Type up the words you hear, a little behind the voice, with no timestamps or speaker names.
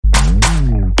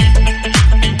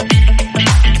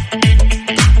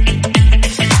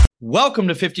Welcome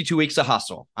to 52 Weeks of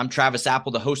Hustle. I'm Travis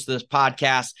Apple, the host of this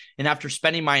podcast. And after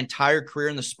spending my entire career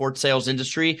in the sports sales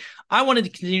industry, I wanted to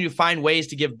continue to find ways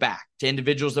to give back to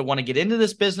individuals that want to get into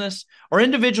this business or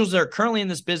individuals that are currently in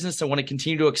this business that want to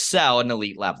continue to excel at an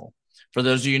elite level. For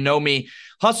those of you who know me,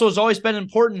 hustle has always been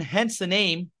important, hence the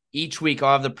name. Each week,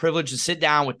 I'll have the privilege to sit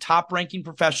down with top-ranking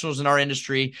professionals in our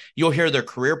industry. You'll hear their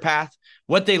career path,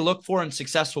 what they look for in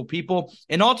successful people,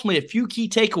 and ultimately a few key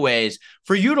takeaways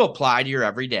for you to apply to your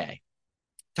everyday.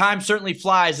 Time certainly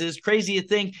flies. It is crazy to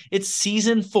think it's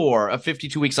season 4 of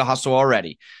 52 Weeks of Hustle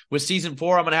already. With season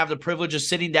 4, I'm going to have the privilege of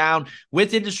sitting down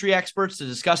with industry experts to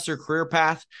discuss their career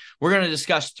path. We're going to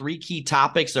discuss 3 key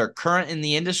topics that are current in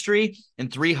the industry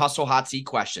and 3 hustle hot seat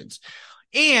questions.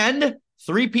 And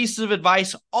 3 pieces of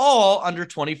advice, all under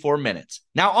 24 minutes.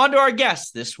 Now, on to our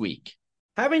guests this week.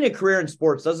 Having a career in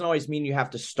sports doesn't always mean you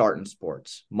have to start in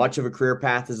sports. Much of a career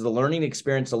path is the learning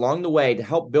experience along the way to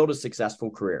help build a successful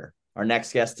career. Our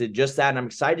next guest did just that, and I'm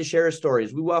excited to share his story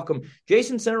as we welcome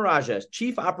Jason Sinnarajah,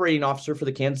 Chief Operating Officer for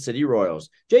the Kansas City Royals.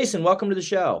 Jason, welcome to the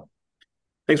show.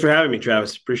 Thanks for having me,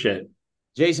 Travis. Appreciate it.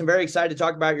 Jason, very excited to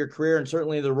talk about your career and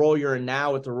certainly the role you're in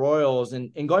now with the Royals.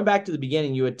 And going back to the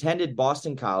beginning, you attended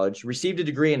Boston College, received a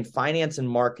degree in finance and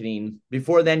marketing.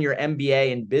 Before then, your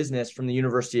MBA in business from the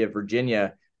University of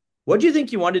Virginia. What do you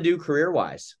think you want to do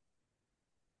career-wise?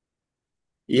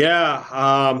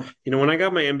 Yeah, when I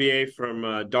got my MBA from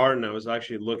Darden, I was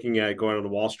actually looking at going on to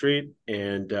Wall Street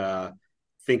and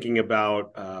thinking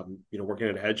about, working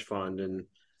at a hedge fund. And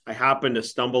I happened to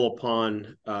stumble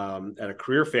upon at a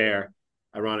career fair,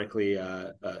 ironically,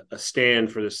 a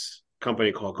stand for this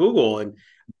company called Google.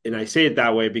 And I say it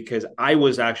that way because I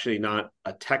was actually not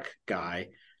a tech guy.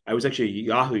 I was actually a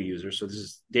Yahoo user. So this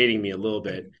is dating me a little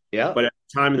bit. Yeah. But at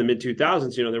the time in the mid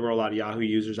 2000s, there were a lot of Yahoo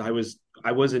users.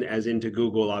 I wasn't as into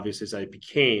Google, obviously, as I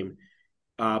became.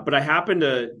 But I happened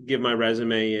to give my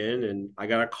resume in and I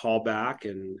got a call back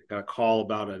and got a call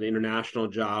about an international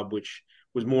job, which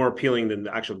was more appealing than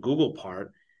the actual Google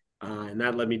part. And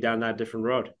that led me down that different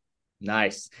road.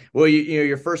 Nice. Well,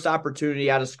 your first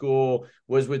opportunity out of school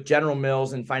was with General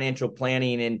Mills and financial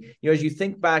planning. And, as you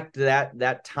think back to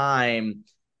that time,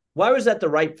 why was that the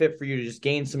right fit for you to just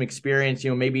gain some experience,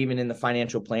 maybe even in the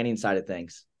financial planning side of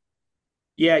things?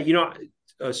 Yeah.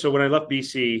 So when I left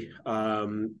BC,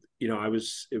 it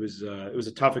was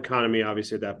a tough economy,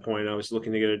 obviously, at that point. I was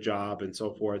looking to get a job and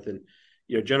so forth. And,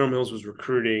 General Mills was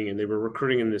recruiting, and they were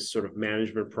recruiting in this sort of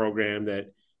management program that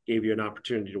gave you an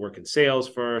opportunity to work in sales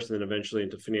first, and then eventually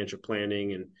into financial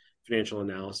planning and financial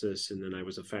analysis. And then I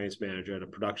was a finance manager at a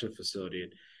production facility.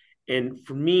 And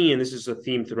for me, and this is a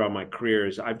theme throughout my career,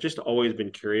 is I've just always been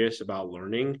curious about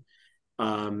learning.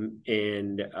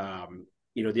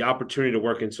 The opportunity to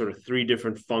work in sort of 3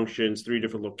 different functions, 3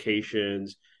 different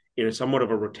locations, in somewhat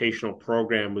of a rotational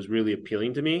program was really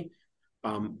appealing to me.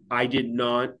 I did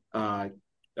not,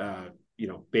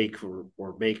 bake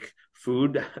or make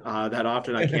food that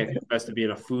often. I can't confess to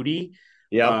being a foodie.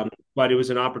 Yeah. But it was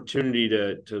an opportunity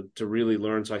to really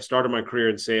learn. So I started my career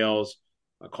in sales,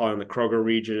 calling the Kroger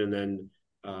region, and then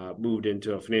moved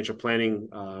into a financial planning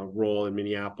role in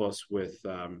Minneapolis with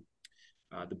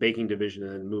the baking division,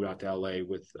 and then moved out to LA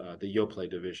with the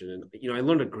Yoplait division. And, I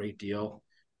learned a great deal,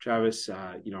 Travis,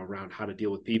 around how to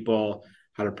deal with people,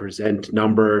 how to present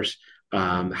numbers,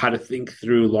 how to think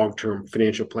through long-term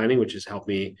financial planning, which has helped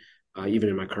me even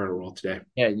in my current role today.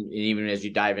 Yeah. Even as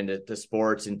you dive into the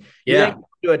sports and yeah,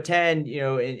 to attend,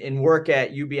 and work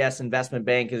at UBS Investment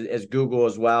Bank as Google,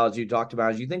 as well as you talked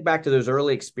about, as you think back to those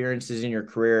early experiences in your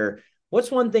career,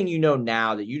 what's one thing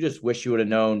now that you just wish you would have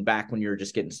known back when you were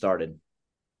just getting started?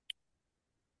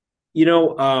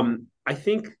 I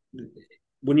think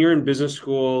when you're in business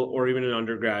school or even an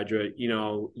undergraduate,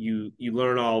 you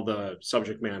learn all the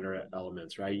subject matter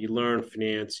elements, right? You learn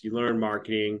finance, you learn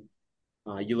marketing,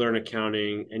 you learn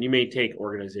accounting, and you may take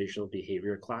organizational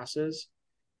behavior classes.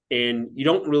 And you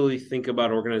don't really think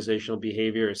about organizational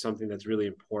behavior as something that's really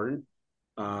important,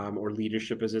 or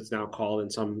leadership, as it's now called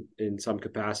in some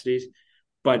capacities.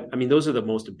 But I mean, those are the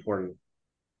most important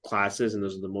classes, and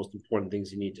those are the most important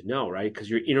things you need to know, right? Because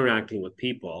you're interacting with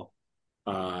people,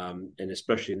 and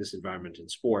especially in this environment in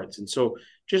sports. And so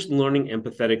just learning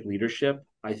empathetic leadership,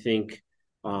 I think,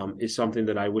 is something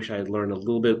that I wish I had learned a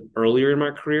little bit earlier in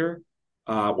my career,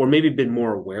 or maybe been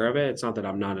more aware of it. It's not that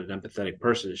I'm not an empathetic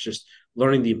person. It's just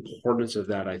learning the importance of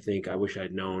that. I think I wish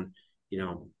I'd known,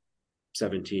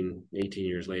 17, 18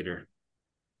 years later.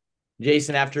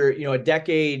 Jason, after, a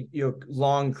decade,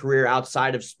 long career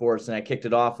outside of sports, and I kicked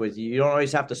it off with you don't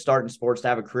always have to start in sports to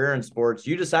have a career in sports.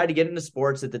 You decided to get into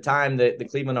sports at the time, the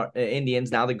Cleveland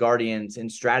Indians, now the Guardians, in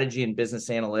strategy and business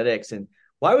analytics. And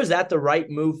Why was that the right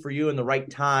move for you in the right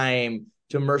time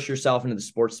to immerse yourself into the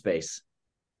sports space?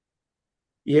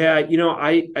 Yeah,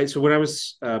 so when I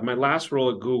was my last role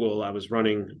at Google, I was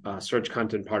running search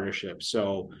content partnerships.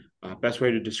 So best way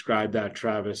to describe that,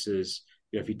 Travis, is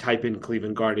if you type in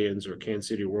Cleveland Guardians or Kansas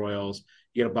City Royals,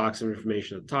 you get a box of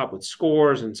information at the top with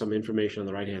scores and some information on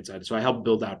the right hand side. So I helped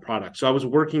build that product. So I was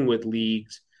working with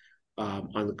leagues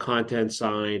on the content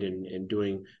side and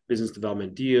doing business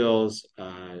development deals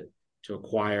to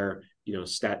acquire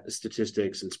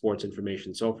statistics and sports information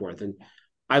and so forth. And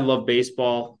I love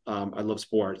baseball. I love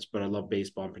sports, but I love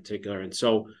baseball in particular. And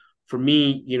so for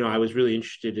me, I was really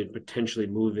interested in potentially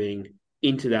moving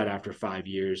into that after 5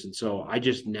 years. And so I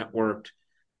just networked,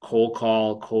 cold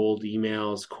call, cold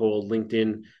emails, cold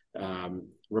LinkedIn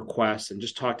requests, and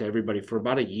just talked to everybody for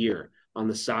about a year on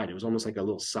the side. It was almost like a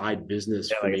little side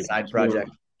business for Like me. a side project.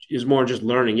 It was more just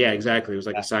learning. Yeah, exactly. It was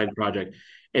like a side project.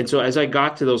 And so as I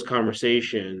got to those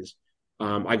conversations,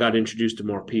 I got introduced to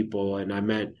more people, and I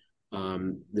met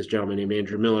this gentleman named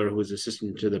Andrew Miller, who was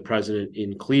assistant to the president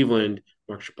in Cleveland,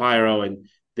 Mark Shapiro, and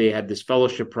they had this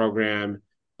fellowship program.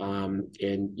 And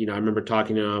I remember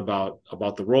talking to him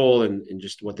about the role and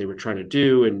just what they were trying to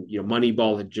do. And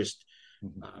Moneyball had just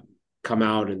come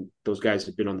out, and those guys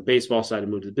had been on the baseball side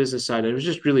and moved to the business side. And it was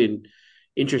just really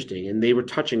interesting. And they were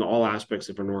touching all aspects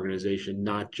of an organization,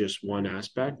 not just one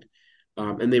aspect.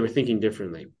 And they were thinking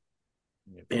differently.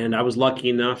 And I was lucky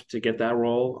enough to get that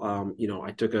role.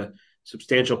 I took a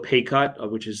substantial pay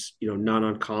cut, which is not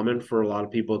uncommon for a lot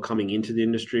of people coming into the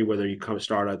industry, whether you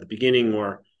start at the beginning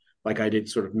or like I did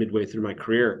sort of midway through my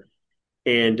career.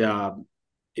 And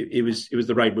it was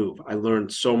the right move. I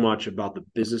learned so much about the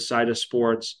business side of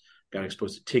sports. Got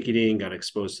exposed to ticketing, got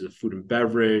exposed to the food and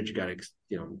beverage, got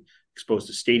exposed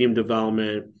to stadium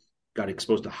development, got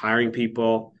exposed to hiring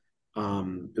people.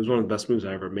 It was one of the best moves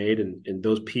I ever made. And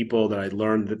those people that I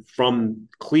learned that from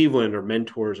Cleveland are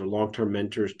mentors or long-term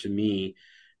mentors to me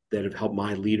that have helped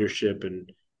my leadership and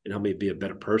helped me be a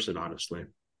better person, honestly.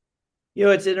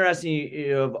 It's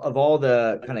interesting of all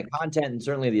the kind of content and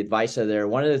certainly the advice out there.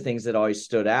 One of the things that always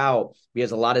stood out,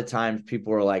 because a lot of times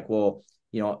people are like, well,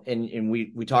 and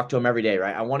we talk to them every day,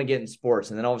 right? I want to get in sports.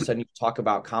 And then all of a sudden you talk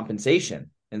about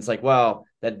compensation. And it's like, well,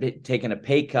 that taking a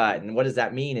pay cut, and what does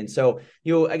that mean? And so,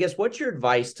 I guess what's your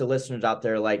advice to listeners out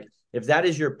there? Like, if that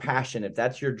is your passion, if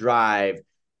that's your drive,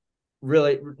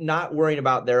 really not worrying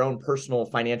about their own personal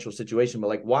financial situation, but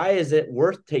like, why is it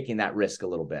worth taking that risk a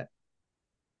little bit?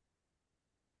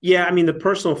 Yeah, I mean, the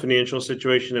personal financial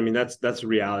situation, I mean, that's a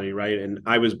reality, right? And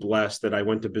I was blessed that I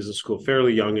went to business school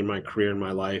fairly young in my career, in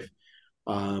my life.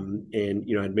 And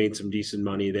I'd made some decent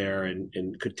money there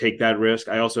and could take that risk.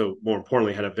 I also, more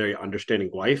importantly, had a very understanding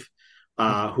wife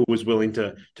who was willing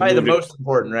to Probably the move most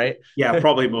important, right? Yeah,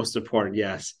 probably most important,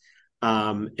 yes.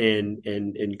 And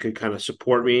could kind of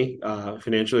support me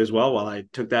financially as well while I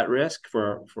took that risk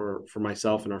for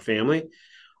myself and our family.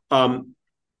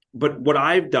 But what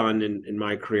I've done in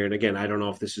my career, and again, I don't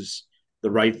know if this is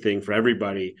the right thing for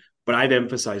everybody, but I've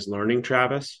emphasized learning,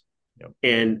 Travis. Yep.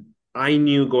 And I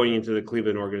knew going into the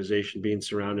Cleveland organization, being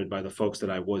surrounded by the folks that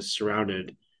I was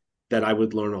surrounded, that I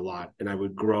would learn a lot and I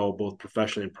would grow both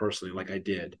professionally and personally, like I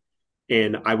did.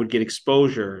 And I would get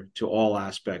exposure to all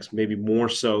aspects, maybe more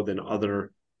so than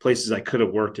other places I could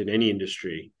have worked in any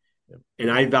industry. Yep.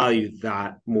 And I value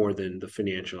that more than the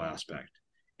financial aspect.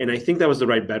 And I think that was the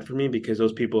right bet for me because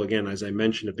those people, again, as I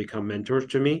mentioned, have become mentors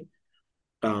to me.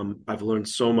 I've learned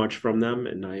so much from them,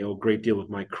 and I owe a great deal of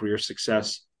my career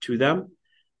success to them.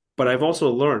 But I've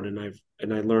also learned, and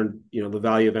I learned, the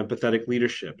value of empathetic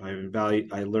leadership. I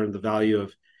learned the value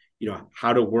of,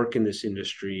 how to work in this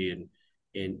industry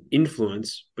and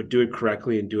influence, but do it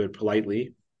correctly and do it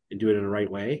politely and do it in the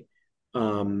right way.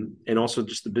 And also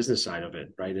just the business side of it,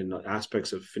 right? And the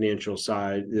aspects of financial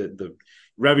side, the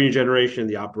revenue generation,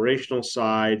 the operational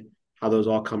side, how those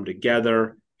all come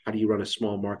together. How do you run a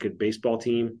small market baseball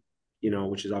team,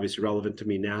 which is obviously relevant to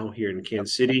me now here in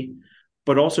Kansas City,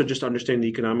 but also just understanding the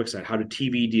economic side. How do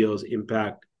TV deals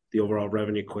impact the overall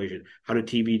revenue equation? How do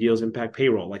TV deals impact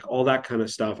payroll? Like all that kind of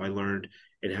stuff I learned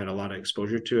and had a lot of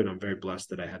exposure to. And I'm very blessed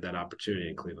that I had that opportunity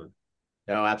in Cleveland.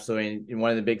 No, absolutely. And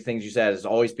one of the big things you said is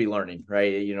always be learning,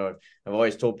 right? I've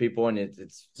always told people, and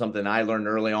it's something I learned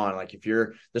early on. Like if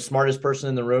you're the smartest person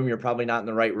in the room, you're probably not in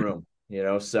the right room,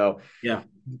 So yeah.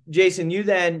 Jason, you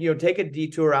then, take a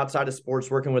detour outside of sports,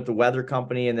 working with the weather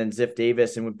company and then Ziff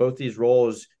Davis. And with both these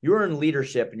roles, you were in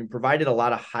leadership and you provided a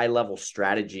lot of high level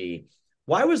strategy.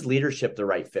 Why was leadership the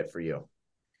right fit for you?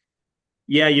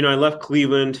 Yeah. I left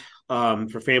Cleveland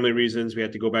for family reasons. We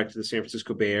had to go back to the San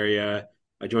Francisco Bay Area.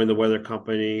 I joined the weather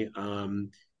company.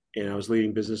 and I was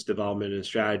leading business development and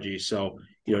strategy. So,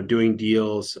 doing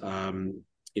deals,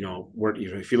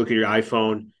 if you look at your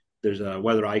iPhone, there's a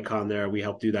weather icon there. We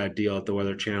helped do that deal at the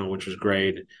Weather Channel, which was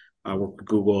great. Work with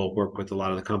Google, work with a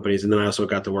lot of the companies. And then I also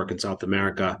got to work in South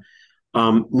America.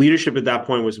 Leadership at that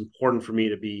point was important for me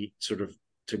to be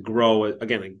to grow.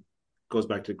 Again, it goes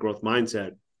back to growth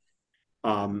mindset.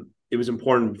 It was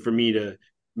important for me to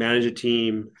manage a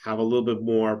team, have a little bit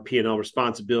more P&L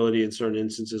responsibility in certain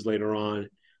instances later on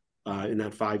in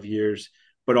that 5 years,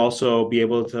 but also be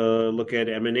able to look at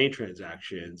M&A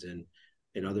transactions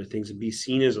and other things and be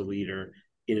seen as a leader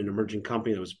in an emerging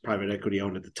company that was private equity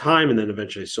owned at the time and then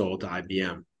eventually sold to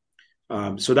IBM.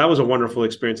 So that was a wonderful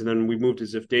experience. And then we moved to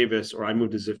Ziff Davis, or I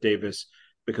moved to Ziff Davis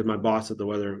because my boss at the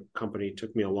weather company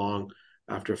took me along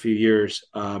after a few years,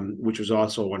 which was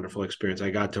also a wonderful experience.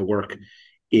 I got to work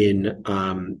in,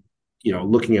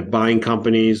 looking at buying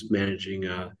companies, managing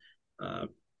a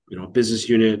business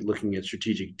unit, looking at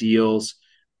strategic deals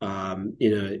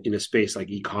in a space like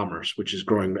e-commerce, which is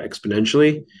growing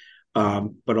exponentially,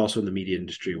 but also in the media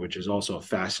industry, which is also a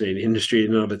fascinating industry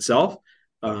in and of itself.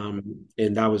 And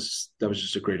that was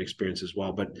just a great experience as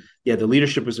well. But yeah, the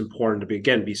leadership was important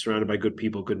to be surrounded by good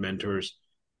people, good mentors,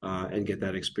 and get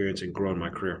that experience and grow in my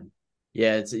career.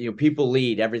 Yeah, it's people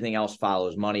lead, everything else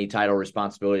follows: money, title,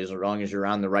 responsibilities, as long as you're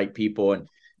around the right people. And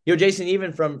Jason,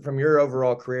 even from your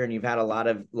overall career, and you've had a lot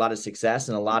of success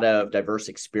and a lot of diverse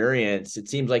experience, it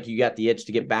seems like you got the itch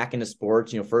to get back into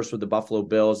sports. First with the Buffalo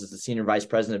Bills as the senior vice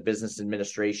president of business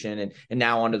administration, and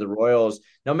now onto the Royals.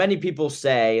 Now, many people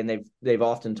say, and they've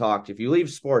often talked, if you leave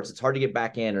sports, it's hard to get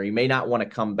back in, or you may not want to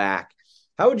come back.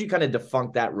 How would you kind of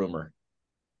debunk that rumor?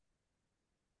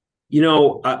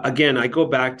 Again, I go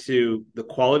back to the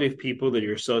quality of people that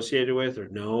you're associated with or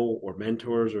know or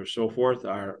mentors or so forth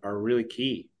are really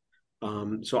key.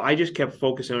 So I just kept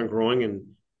focusing on growing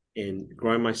and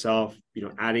growing myself,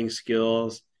 adding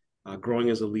skills, growing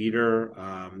as a leader,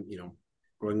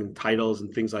 growing in titles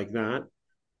and things like that.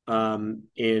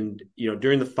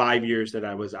 During the 5 years that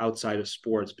I was outside of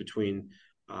sports between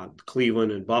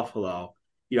Cleveland and Buffalo,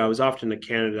 I was often a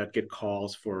candidate that get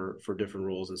calls for different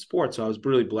roles in sports. So I was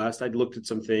really blessed. I'd looked at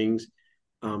some things.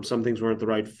 Some things weren't the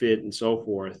right fit and so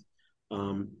forth.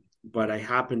 But I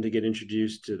happened to get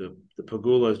introduced to the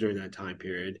Pagulas during that time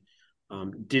period.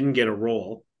 Didn't get a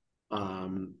role.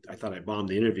 I thought I bombed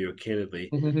the interview, candidly.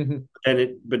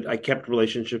 But I kept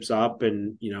relationships up,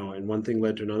 and one thing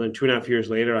led to another. And 2.5 years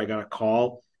later, I got a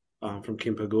call from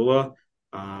Kim Pagula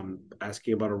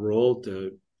asking about a role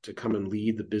to come and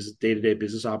lead the day-to-day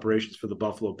business operations for the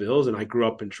Buffalo Bills. And I grew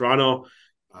up in Toronto.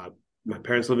 My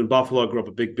parents live in Buffalo. I grew up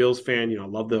a big Bills fan. I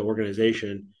love the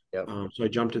organization. Yep. So I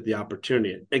jumped at the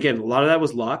opportunity. Again, a lot of that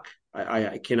was luck.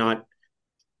 I cannot,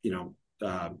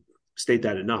 state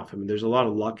that enough. I mean, there's a lot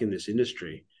of luck in this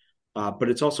industry, but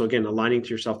it's also, again, aligning to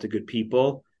yourself to good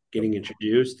people, getting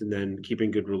introduced, and then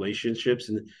keeping good relationships,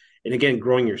 and again,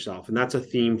 growing yourself. And that's a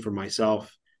theme for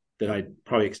myself that I'd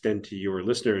probably extend to your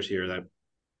listeners here, that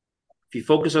if you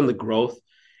focus on the growth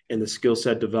and the skill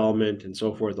set development and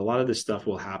so forth, a lot of this stuff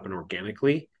will happen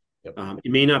organically. Yep.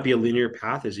 It may not be a linear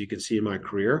path, as you can see in my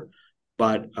career,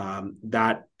 but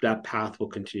that path will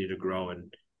continue to grow,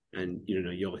 and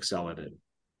you'll excel at it.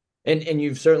 And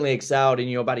you've certainly excelled.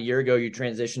 And about a year ago, you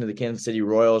transitioned to the Kansas City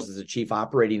Royals as a chief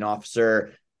operating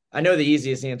officer. I know the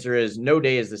easiest answer is no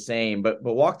day is the same, but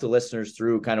walk the listeners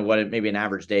through kind of what maybe an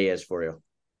average day is for you.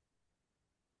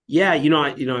 Yeah,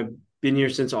 I've been here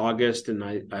since August, and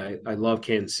I love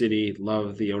Kansas City,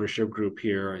 love the ownership group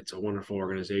here. It's a wonderful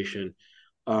organization.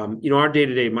 Our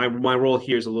day-to-day, my role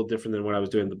here is a little different than what I was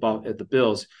doing at the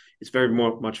Bills. It's very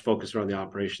much focused around the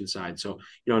operations side. So,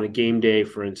 on a game day,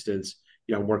 for instance,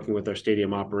 I'm working with our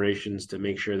stadium operations to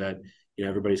make sure that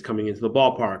everybody's coming into the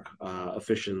ballpark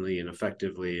efficiently and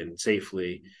effectively and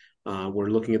safely. We're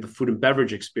looking at the food and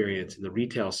beverage experience in the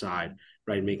retail side,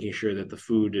 right? Making sure that the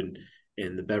food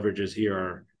and the beverages here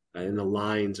are and the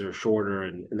lines are shorter,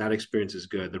 and that experience is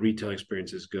good. The retail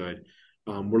experience is good.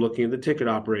 We're looking at the ticket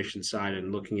operation side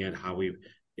and looking at how we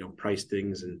price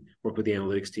things, and work with the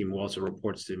analytics team who also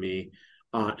reports to me.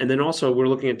 And then also we're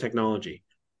looking at technology.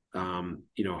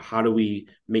 How do we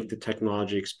make the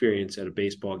technology experience at a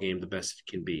baseball game the best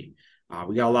it can be?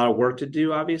 We got a lot of work to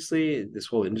do, obviously. This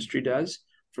whole industry does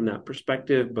from that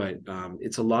perspective, but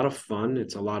it's a lot of fun.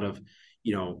 It's a lot of,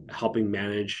 helping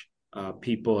manage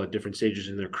people at different stages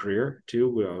in their career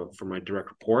too, for my direct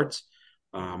reports.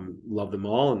 Love them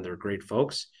all, and they're great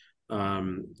folks.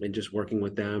 And just working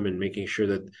with them and making sure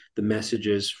that the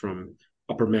messages from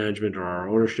upper management or our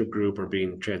ownership group are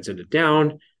being transcended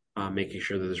down, making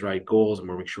sure that there's right goals and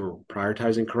we're making sure we're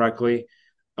prioritizing correctly.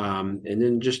 And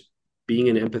then just being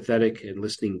an empathetic and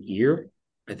listening ear,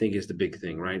 I think is the big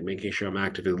thing, right? Making sure I'm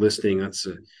actively listening.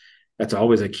 That's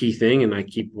always a key thing, and I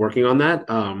keep working on that,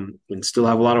 and still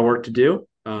have a lot of work to do.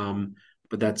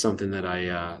 But that's something that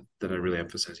I really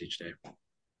emphasize each day.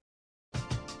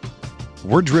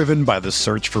 We're driven by the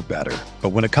search for better,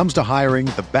 but when it comes to hiring,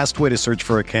 the best way to search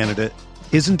for a candidate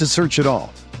isn't to search at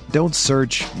all. Don't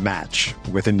search, match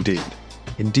with Indeed.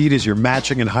 Indeed is your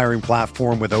matching and hiring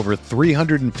platform with over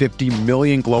 350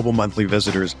 million global monthly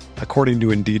visitors, according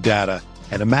to Indeed data,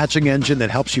 and a matching engine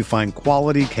that helps you find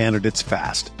quality candidates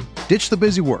fast. Ditch the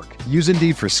busy work. Use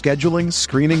Indeed for scheduling,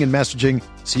 screening, and messaging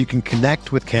so you can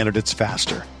connect with candidates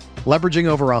faster. Leveraging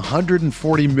over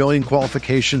 140 million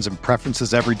qualifications and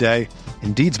preferences every day,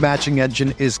 Indeed's matching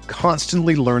engine is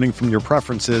constantly learning from your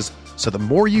preferences, so the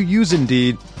more you use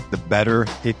Indeed, the better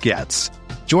it gets.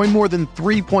 Join more than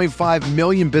 3.5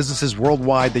 million businesses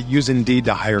worldwide that use Indeed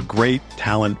to hire great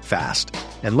talent fast.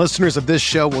 And listeners of this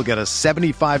show will get a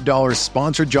 $75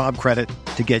 sponsored job credit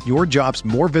to get your jobs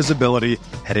more visibility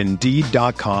at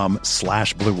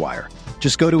Indeed.com/Blue Wire.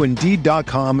 Just go to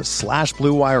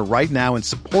Indeed.com/Blue Wire right now and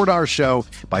support our show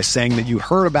by saying that you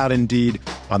heard about Indeed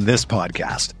on this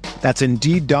podcast. That's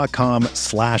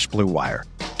Indeed.com/Blue Wire.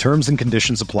 Terms and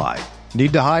conditions apply.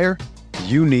 Need to hire?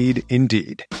 You need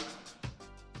Indeed.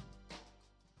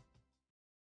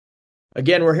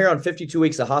 Again, we're here on 52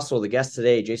 Weeks of Hustle. The guest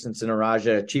today, Jason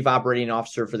Sinnarajah, Chief Operating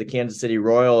Officer for the Kansas City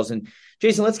Royals. And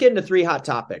Jason, let's get into three hot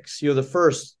topics. The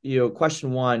first,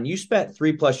 question one, you spent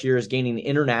 3+ years gaining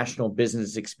international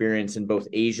business experience in both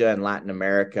Asia and Latin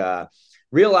America,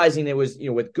 realizing it was,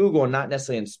 with Google and not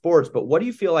necessarily in sports, but what do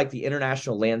you feel like the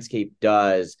international landscape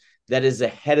does that is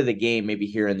ahead of the game, maybe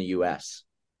here in the U.S.?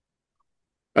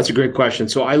 That's a great question.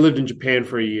 So I lived in Japan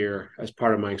for a year as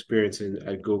part of my experience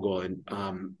at Google. And,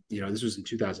 this was in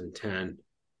 2010.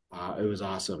 It was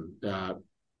awesome.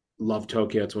 Love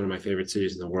Tokyo. It's one of my favorite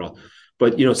cities in the world.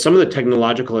 But, some of the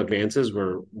technological advances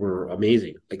were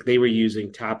amazing. Like they were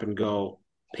using tap and go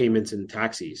payments in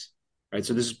taxis, right?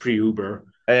 So this is pre-Uber.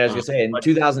 I was going to say in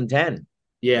 2010.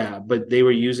 Yeah, but they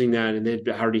were using that and they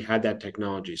already had that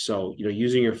technology. So,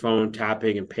 using your phone,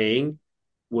 tapping and paying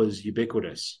was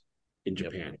ubiquitous in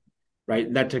Japan, right?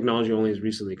 And that technology only has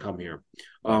recently come here.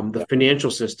 The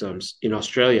financial systems in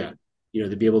Australia,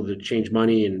 to be able to change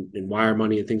money and wire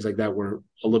money and things like that were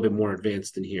a little bit more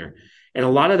advanced than here. And a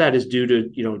lot of that is due to,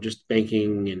 just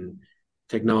banking and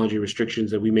technology restrictions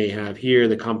that we may have here,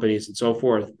 the companies and so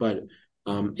forth. But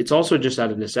it's also just out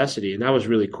of necessity. And that was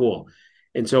really cool.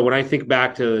 And so when I think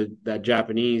back to that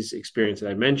Japanese experience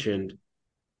that I mentioned,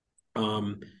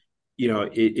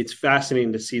 it's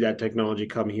fascinating to see that technology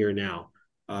come here now.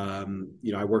 I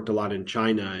worked a lot in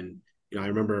China, and I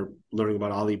remember learning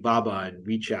about Alibaba and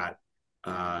WeChat,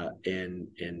 and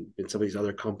some of these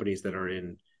other companies that are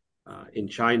in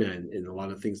China and a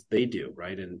lot of things they do,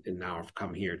 right? And now have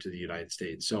come here to the United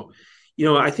States. So,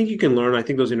 I think you can learn. I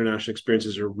think those international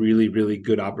experiences are really, really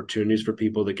good opportunities for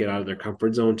people to get out of their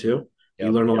comfort zone too. Yep,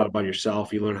 you learn a lot about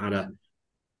yourself. You learn how to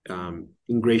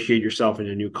ingratiate yourself in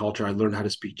a new culture. I learned how to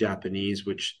speak Japanese,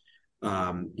 which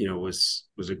was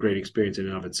a great experience in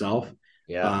and of itself.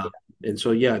 Yeah. And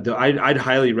so I'd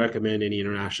highly recommend any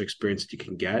international experience that you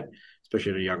can get,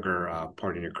 especially at a younger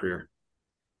part in your career.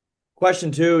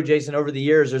 Question two, Jason, over the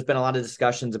years, there's been a lot of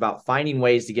discussions about finding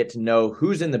ways to get to know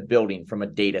who's in the building from a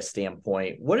data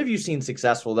standpoint. What have you seen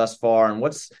successful thus far? And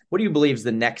what do you believe is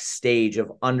the next stage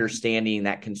of understanding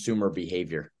that consumer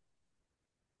behavior?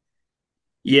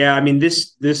 Yeah, I mean,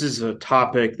 this is a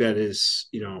topic that is,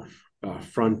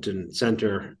 front and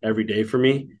center every day for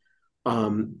me.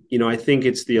 I think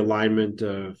it's the alignment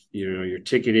of, your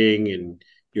ticketing and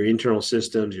your internal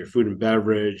systems, your food and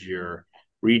beverage, your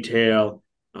retail.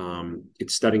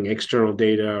 It's studying external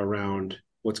data around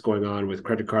what's going on with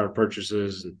credit card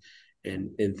purchases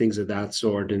and things of that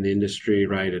sort in the industry,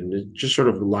 right? And just sort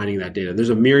of aligning that data. There's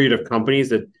a myriad of companies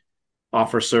that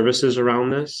offer services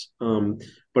around this.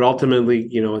 But ultimately,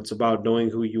 it's about knowing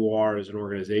who you are as an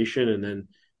organization and then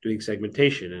doing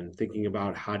segmentation and thinking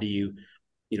about how do you,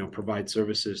 provide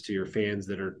services to your fans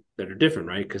that are different,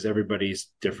 right? Because everybody's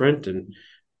different and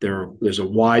there's a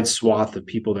wide swath of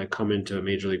people that come into a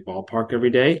major league ballpark every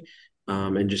day,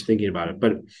 and just thinking about it.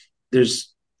 But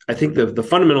I think the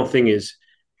fundamental thing is,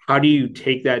 how do you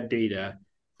take that data?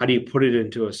 How do you put it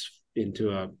into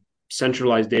a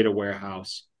centralized data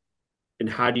warehouse? And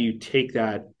how do you take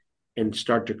that and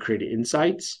start to create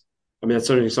insights? I mean, that's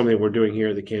certainly something we're doing here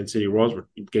at the Kansas City Royals.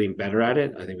 We're getting better at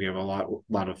it. I think we have a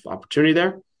lot of opportunity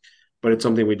there, but it's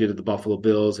something we did at the Buffalo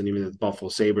Bills and even at the Buffalo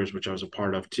Sabres, which I was a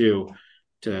part of too,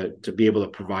 to be able to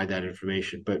provide that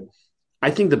information. But I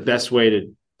think the best way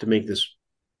to make this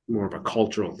more of a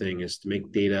cultural thing, is to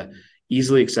make data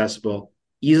easily accessible,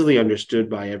 easily understood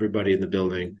by everybody in the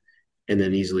building, and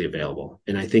then easily available.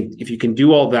 And I think if you can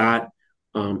do all that,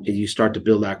 you start to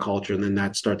build that culture, and then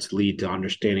that starts to lead to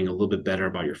understanding a little bit better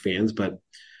about your fans. But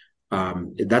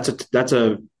that's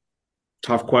a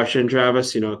tough question,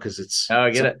 Travis, because I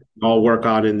get it. All work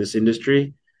on in this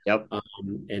industry. Yep.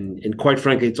 And quite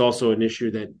frankly, it's also an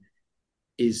issue that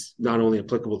is not only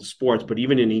applicable to sports, but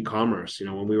even in e-commerce.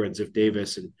 When we were at Ziff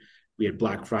Davis and we had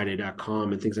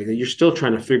BlackFriday.com and things like that, you're still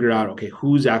trying to figure out, okay,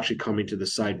 who's actually coming to the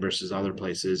site versus other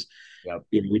places. Yep.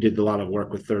 We did a lot of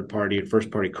work with third-party and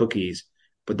first-party cookies,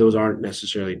 but those aren't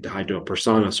necessarily tied to a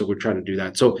persona. So we're trying to do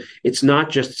that. So it's not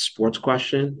just a sports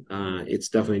question. It's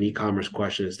definitely an e-commerce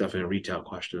question. It's definitely a retail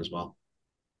question as well.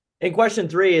 In question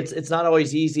 3, it's not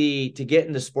always easy to get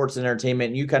into sports and entertainment.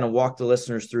 And you kind of walk the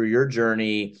listeners through your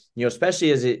journey, especially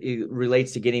as it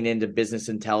relates to getting into business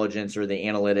intelligence or the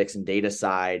analytics and data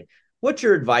side. What's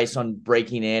your advice on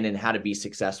breaking in and how to be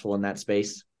successful in that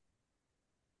space?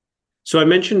 So I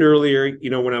mentioned earlier,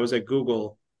 when I was at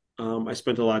Google, I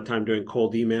spent a lot of time doing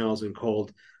cold emails and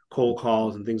cold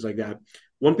calls and things like that.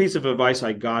 One piece of advice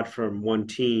I got from one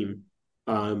team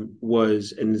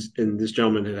was, and this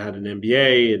gentleman had an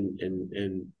MBA,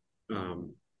 and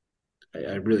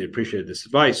I really appreciated this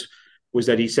advice, was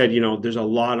that he said, there's a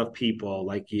lot of people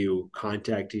like you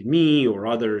contacted me or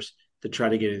others to try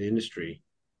to get in the industry.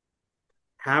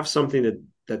 Have something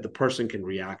that the person can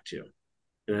react to.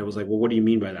 And I was like, well, what do you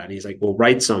mean by that? And he's like, well,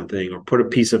 write something or put a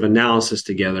piece of analysis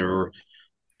together or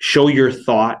show your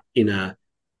thought in a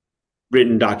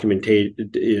written documentation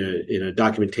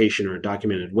or a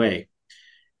documented way.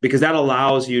 Because that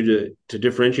allows you to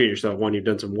differentiate yourself. One, you've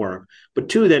done some work, but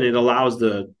two, then it allows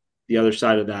the other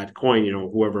side of that coin,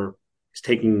 whoever is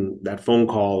taking that phone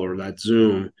call or that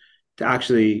Zoom, to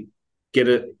actually get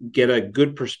a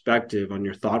good perspective on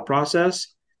your thought process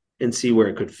and see where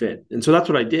it could fit. And so that's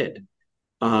what I did.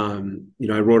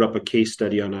 I wrote up a case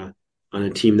study on a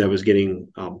team that was getting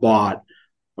bought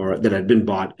or that had been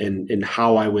bought, and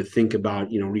how I would think about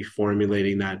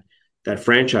reformulating that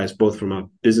franchise, both from a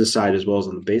business side as well as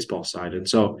on the baseball side. And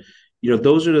so,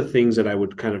 those are the things that I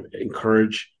would kind of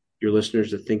encourage your listeners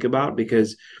to think about,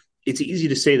 because it's easy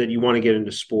to say that you want to get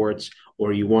into sports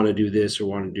or you want to do this or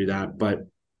want to do that. But,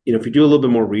 if you do a little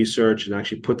bit more research and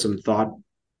actually put some thought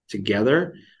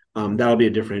together, that'll be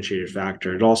a differentiated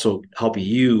factor. It'll also help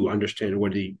you understand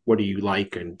what do you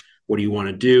like and what do you want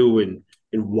to do and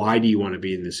why do you want to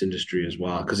be in this industry as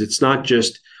well? Because it's not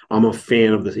just I'm a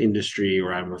fan of the industry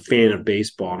or I'm a fan of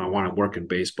baseball and I want to work in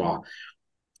baseball.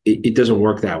 It doesn't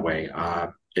work that way.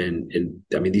 And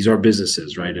I mean, these are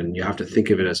businesses, right? And you have to think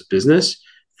of it as a business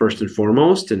first and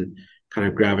foremost, and kind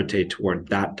of gravitate toward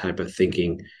that type of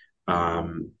thinking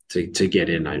to get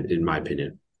in my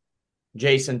opinion.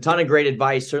 Jason, ton of great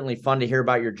advice. Certainly fun to hear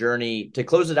about your journey. To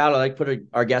close it out, I'd like to put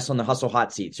our guests on the hustle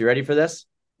hot seats. You ready for this?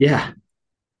 Yeah.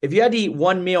 If you had to eat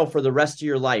one meal for the rest of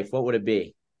your life, what would it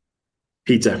be?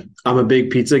 Pizza. I'm a big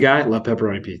pizza guy. Love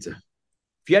pepperoni pizza.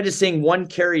 If you had to sing one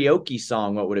karaoke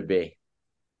song, what would it be?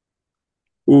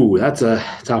 Ooh, that's a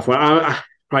tough one. I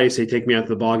probably say "Take Me Out to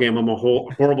the Ball Game." I'm a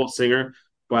horrible singer,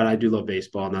 but I do love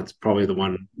baseball, and that's probably the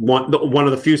one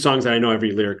of the few songs that I know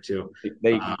every lyric to.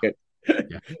 Yeah.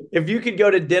 If you could go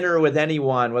to dinner with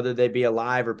anyone, whether they be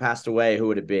alive or passed away, who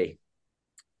would it be?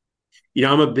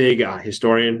 I'm a big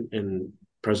historian, and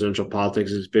presidential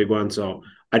politics is a big one. So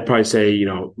I'd probably say,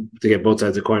 to get both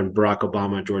sides of the coin, Barack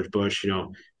Obama, George Bush,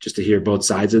 just to hear both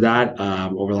sides of that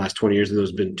over the last 20 years. And those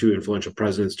have been two influential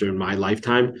presidents during my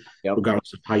lifetime,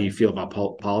 regardless of how you feel about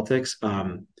politics.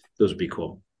 Those would be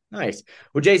cool. Nice.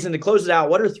 Well, Jason, to close it out,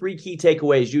 what are 3 key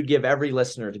takeaways you'd give every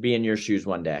listener to be in your shoes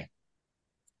one day?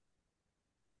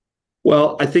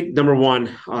 Well, I think number one,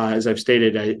 as I've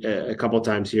stated a couple of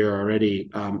times here already,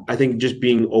 I think just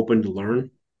being open to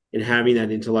learn and having that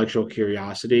intellectual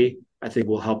curiosity, I think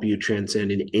will help you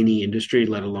transcend in any industry,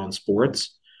 let alone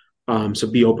sports. So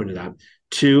be open to that.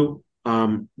 2,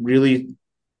 really,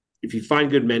 if you find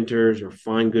good mentors or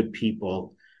find good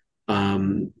people,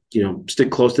 stick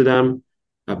close to them,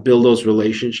 build those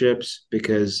relationships,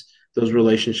 because those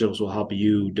relationships will help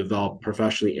you develop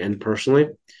professionally and personally.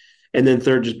 And then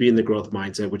 3rd, just be in the growth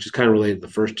mindset, which is kind of related to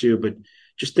the first 2, but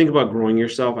just think about growing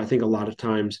yourself. I think a lot of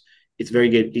times it's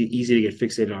easy to get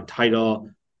fixated on title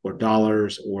or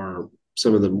dollars or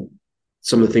some of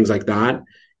the things like that.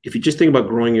 If you just think about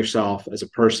growing yourself as a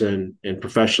person and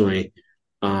professionally,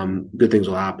 good things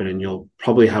will happen, and you'll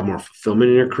probably have more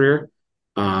fulfillment in your career.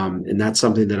 And that's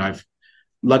something that I've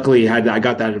luckily had. I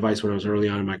got that advice when I was early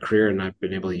on in my career, and I've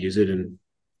been able to use it. And,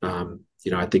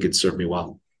 I think it's served me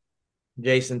well.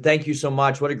 Jason, thank you so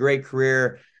much. What a great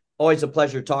career. Always a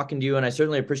pleasure talking to you, and I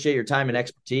certainly appreciate your time and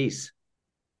expertise.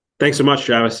 Thanks so much,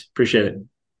 Travis. Appreciate it.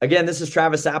 Again, this is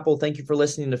Travis Apple. Thank you for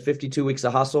listening to 52 Weeks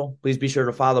of Hustle. Please be sure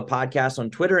to follow the podcast on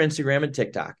Twitter, Instagram, and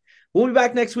TikTok. We'll be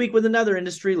back next week with another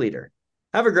industry leader.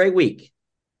 Have a great week.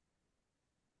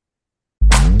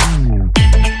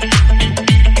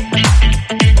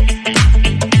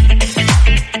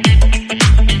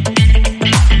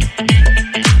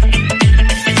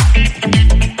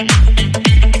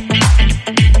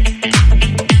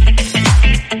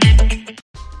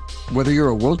 Whether you're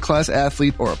a world-class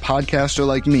athlete or a podcaster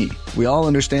like me, we all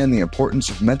understand the importance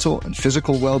of mental and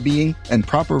physical well-being and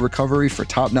proper recovery for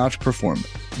top-notch performance.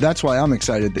 That's why I'm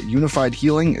excited that Unified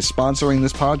Healing is sponsoring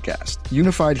this podcast.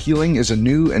 Unified Healing is a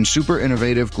new and super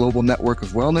innovative global network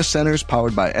of wellness centers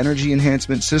powered by Energy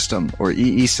Enhancement System, or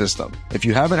EE System. If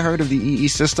you haven't heard of the EE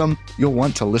System, you'll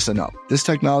want to listen up. This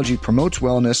technology promotes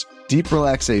wellness, deep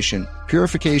relaxation,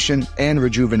 purification, and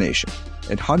rejuvenation.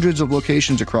 At hundreds of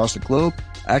locations across the globe,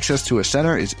 access to a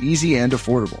center is easy and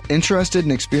affordable. Interested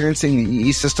in experiencing the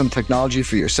EE System technology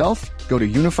for yourself? Go to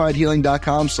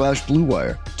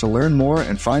unifiedhealing.com/bluewire to learn more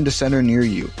and find a center near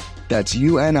you. That's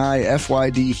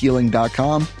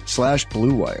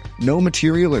unifydhealing.com/bluewire. No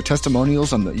material or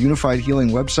testimonials on the Unified Healing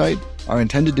website are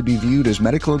intended to be viewed as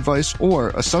medical advice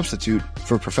or a substitute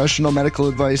for professional medical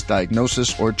advice,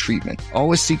 diagnosis, or treatment.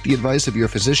 Always seek the advice of your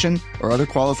physician or other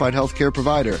qualified healthcare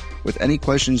provider with any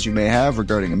questions you may have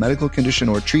regarding a medical condition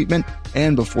or treatment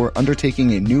and before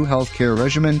undertaking a new healthcare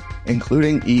regimen,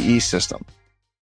 including EE System.